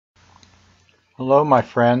Hello my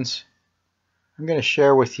friends. I'm going to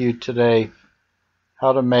share with you today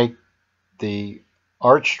how to make the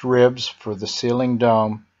arched ribs for the ceiling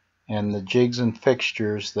dome and the jigs and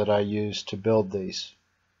fixtures that I use to build these.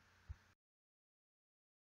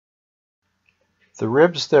 The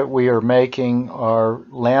ribs that we are making are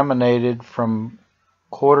laminated from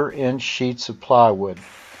 1/4 inch sheets of plywood.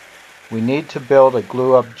 We need to build a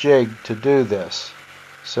glue-up jig to do this.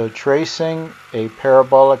 So tracing a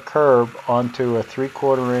parabolic curve onto a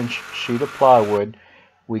 3/4 inch sheet of plywood,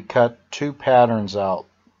 we cut two patterns out.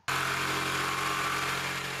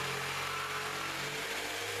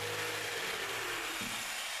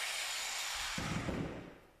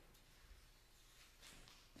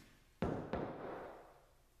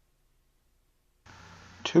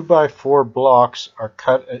 Two by four blocks are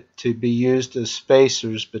cut to be used as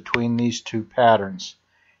spacers between these two patterns,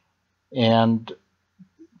 and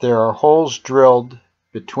there are holes drilled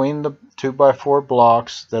between the 2 by 4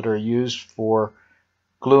 blocks that are used for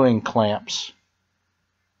gluing clamps.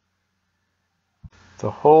 The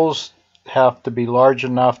holes have to be large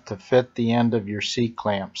enough to fit the end of your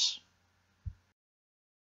C-clamps.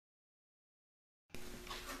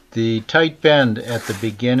 The tight bend at the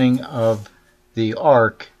beginning of the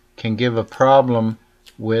arc can give a problem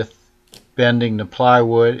with bending the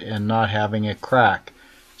plywood and not having it crack.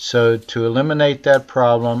 So to eliminate that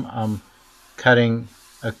problem, I'm cutting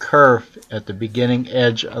a curve at the beginning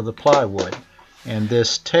edge of the plywood, and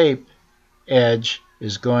this tape edge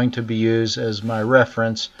is going to be used as my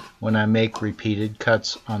reference when I make repeated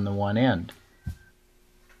cuts on the one end.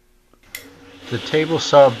 The table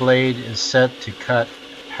saw blade is set to cut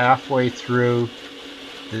halfway through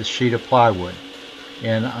this sheet of plywood,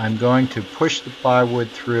 and I'm going to push the plywood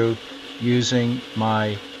through using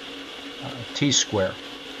my T-square.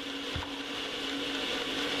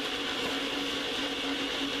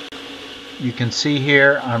 You can see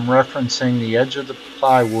here I'm referencing the edge of the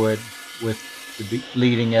plywood with the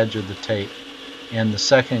leading edge of the tape. And the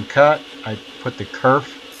second cut, I put the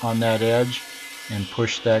kerf on that edge and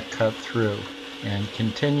push that cut through. And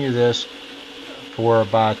continue this for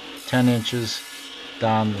about 10 inches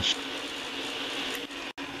down the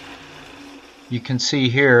You can see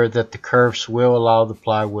here that the curves will allow the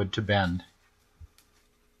plywood to bend.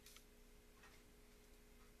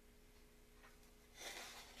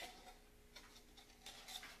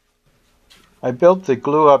 I built the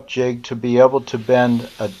glue-up jig to be able to bend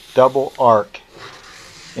a double arc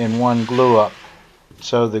in one glue-up.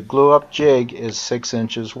 So the glue-up jig is 6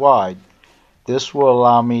 inches wide. This will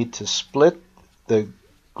allow me to split the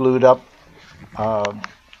glued up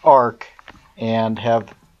arc and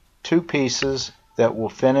have two pieces that will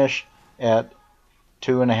finish at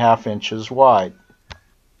 2.5 inches wide.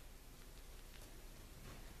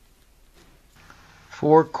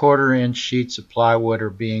 4 1/4 inch sheets of plywood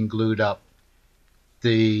are being glued up.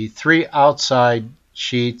 The 3 outside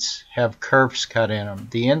sheets have curves cut in them.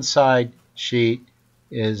 The inside sheet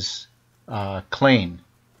is clean.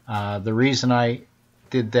 The reason I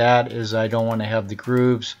did that is I don't want to have the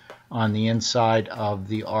grooves on the inside of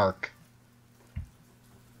the arc.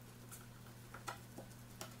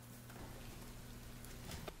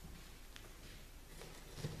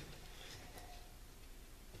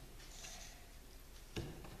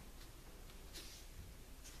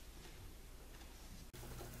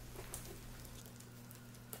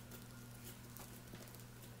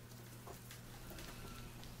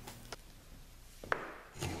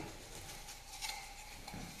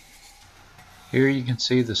 Here you can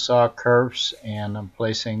see the saw curves, and I'm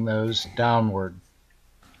placing those downward.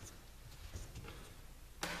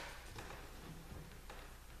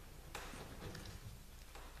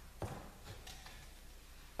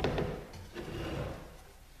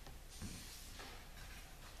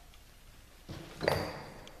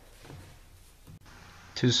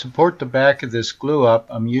 To support the back of this glue up,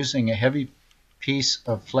 I'm using a heavy piece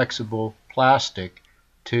of flexible plastic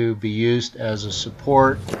to be used as a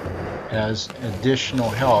support, as additional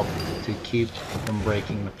help to keep from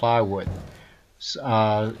breaking the plywood.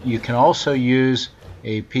 You can also use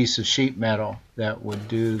a piece of sheet metal that would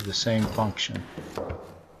do the same function.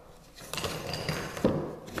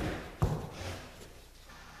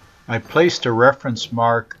 I placed a reference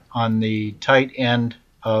mark on the tight end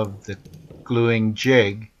of the gluing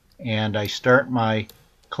jig, and I start my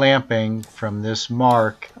clamping from this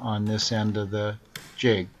mark on this end of the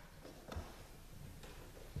jig.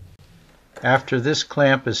 After this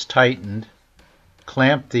clamp is tightened,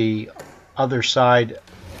 clamp the other side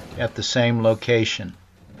at the same location.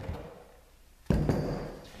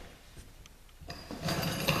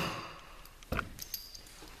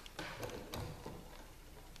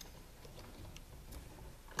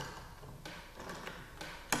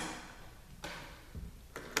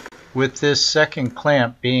 With this second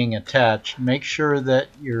clamp being attached, make sure that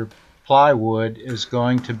your plywood is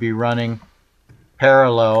going to be running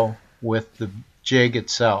parallel with the jig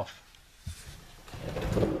itself.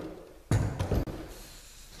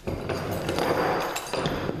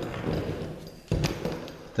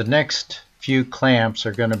 The next few clamps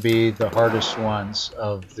are going to be the hardest ones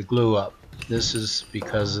of the glue up. This is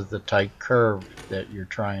because of the tight curve that you're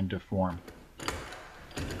trying to form.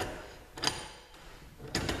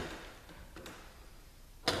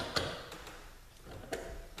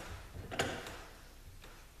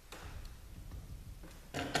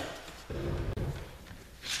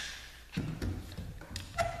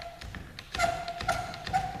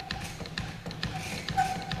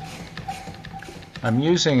 I'm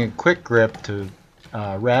using a quick grip to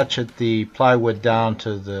ratchet the plywood down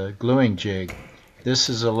to the gluing jig. This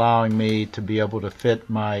is allowing me to be able to fit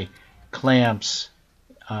my clamps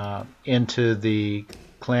into the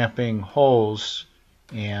clamping holes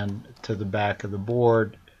and to the back of the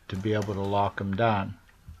board to be able to lock them down.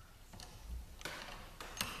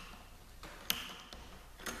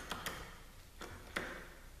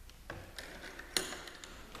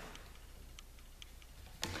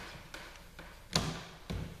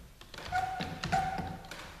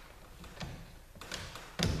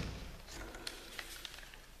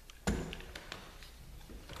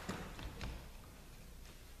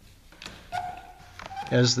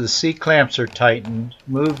 As the C-clamps are tightened,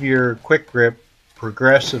 move your quick grip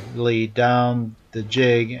progressively down the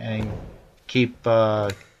jig and keep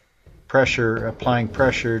applying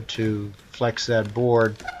pressure to flex that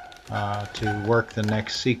board to work the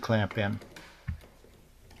next C-clamp in.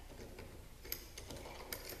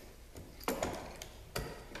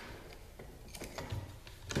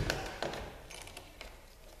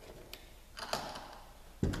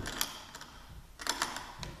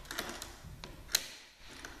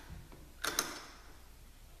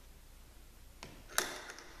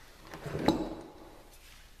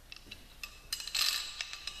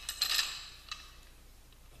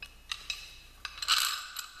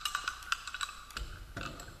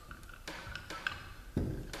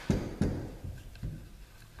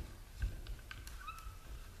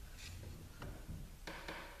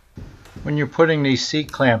 When you're putting these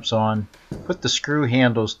C-clamps on, put the screw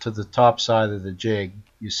handles to the top side of the jig.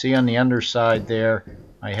 You see on the underside there,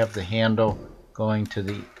 I have the handle going to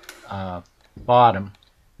the bottom.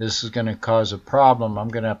 This is going to cause a problem. I'm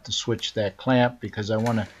going to have to switch that clamp because I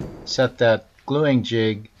want to set that gluing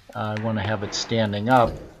jig, I want to have it standing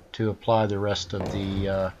up to apply the rest of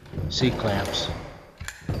the C-clamps.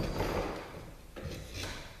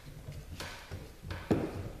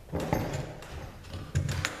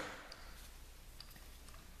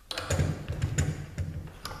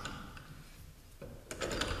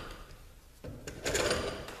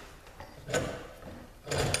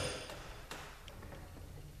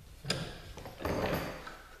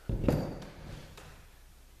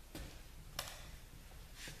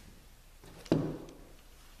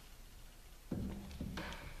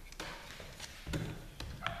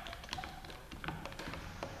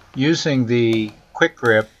 Using the quick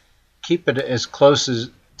grip, keep it as close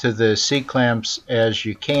to the C-clamps as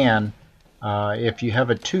you can. If you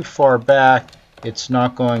have it too far back, it's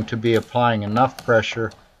not going to be applying enough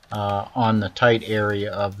pressure on the tight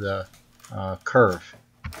area of the curve.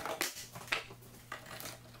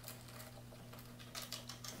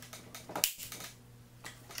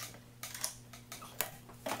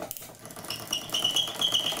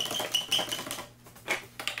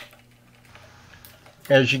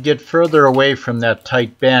 As you get further away from that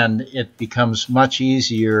tight bend, it becomes much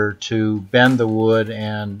easier to bend the wood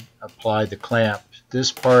and apply the clamp.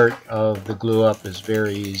 This part of the glue up is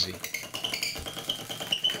very easy.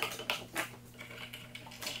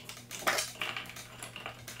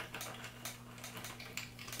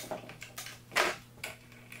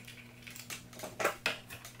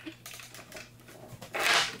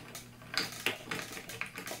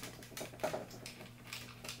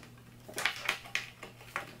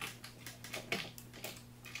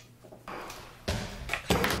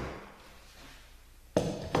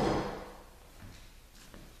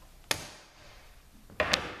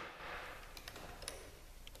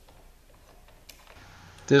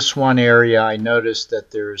 This one area, I noticed that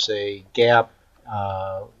there's a gap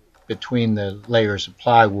between the layers of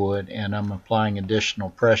plywood, and I'm applying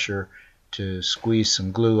additional pressure to squeeze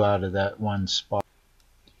some glue out of that one spot.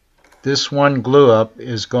 This one glue up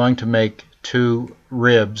is going to make 2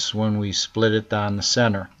 ribs when we split it down the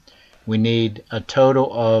center. We need a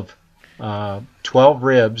total of 12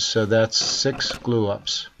 ribs, so that's 6 glue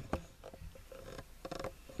ups.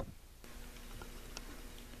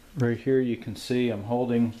 Right here you can see I'm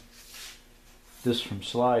holding this from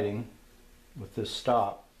sliding with this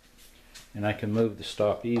stop, and I can move the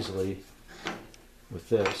stop easily with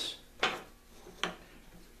this.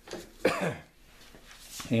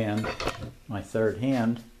 And my third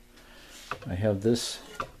hand, I have this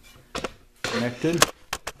connected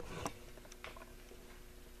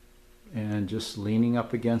and just leaning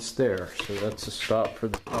up against there, so that's a stop for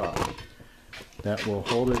the top. That will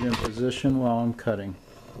hold it in position while I'm cutting.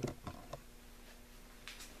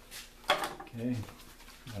 Okay,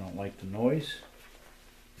 I don't like the noise.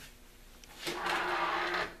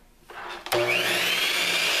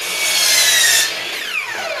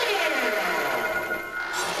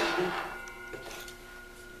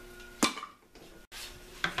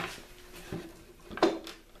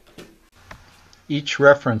 Each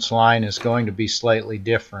reference line is going to be slightly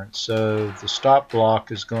different, so the stop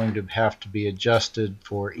block is going to have to be adjusted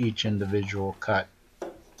for each individual cut.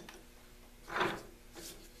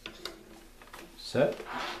 Set.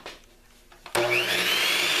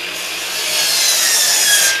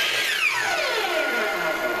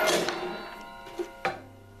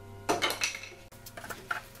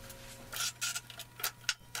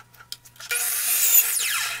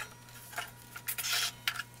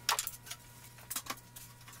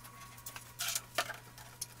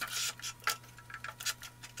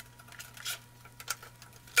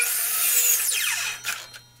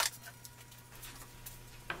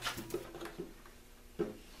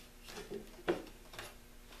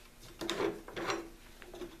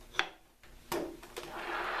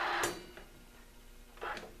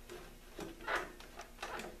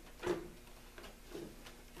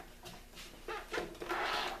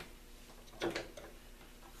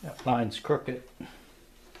 That line's crooked.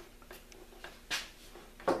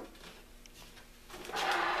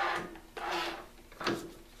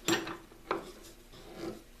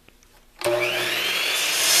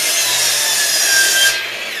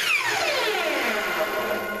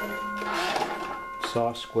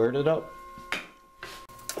 Saw squared it up.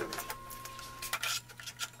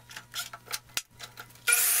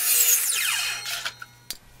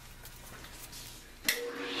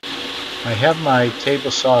 I have my table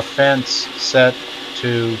saw fence set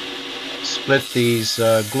to split these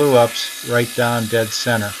glue ups right down dead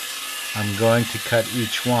center. I'm going to cut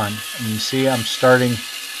each one, and you see I'm starting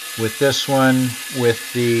with this one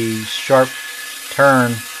with the sharp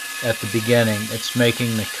turn at the beginning. It's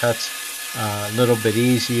making the cuts a little bit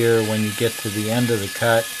easier. When you get to the end of the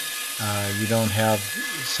cut, you don't have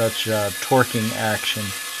such torquing action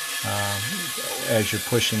as you're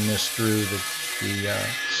pushing this through the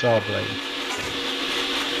saw blade.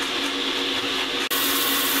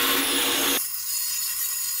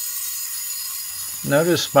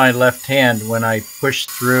 Notice my left hand, when I push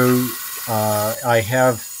through, I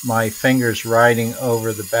have my fingers riding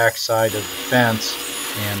over the back side of the fence,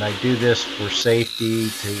 and I do this for safety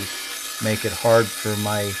to make it hard for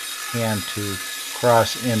my hand to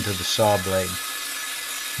cross into the saw blade.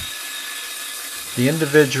 The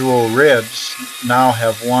individual ribs now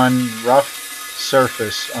have one rough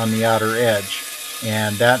surface on the outer edge,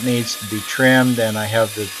 and that needs to be trimmed, and I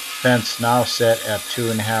have the fence now set at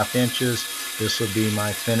 2.5 inches. This will be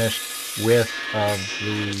my finished width of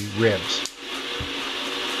the ribs.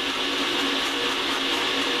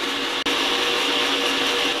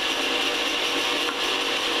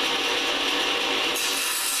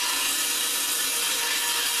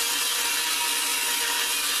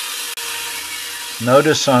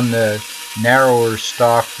 Notice on the narrower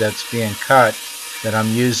stock that's being cut that I'm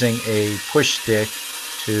using a push stick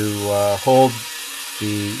to hold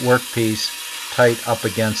the workpiece tight up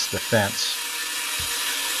against the fence.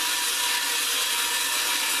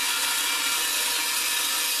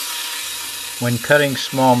 When cutting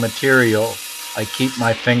small material, I keep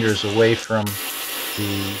my fingers away from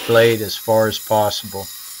the blade as far as possible.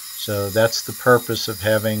 So that's the purpose of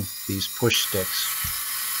having these push sticks.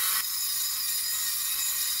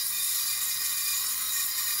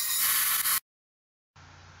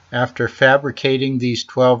 After fabricating these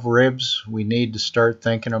 12 ribs, we need to start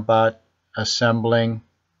thinking about assembling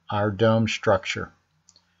our dome structure.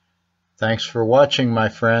 Thanks for watching, my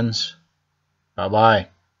friends. Bye-bye.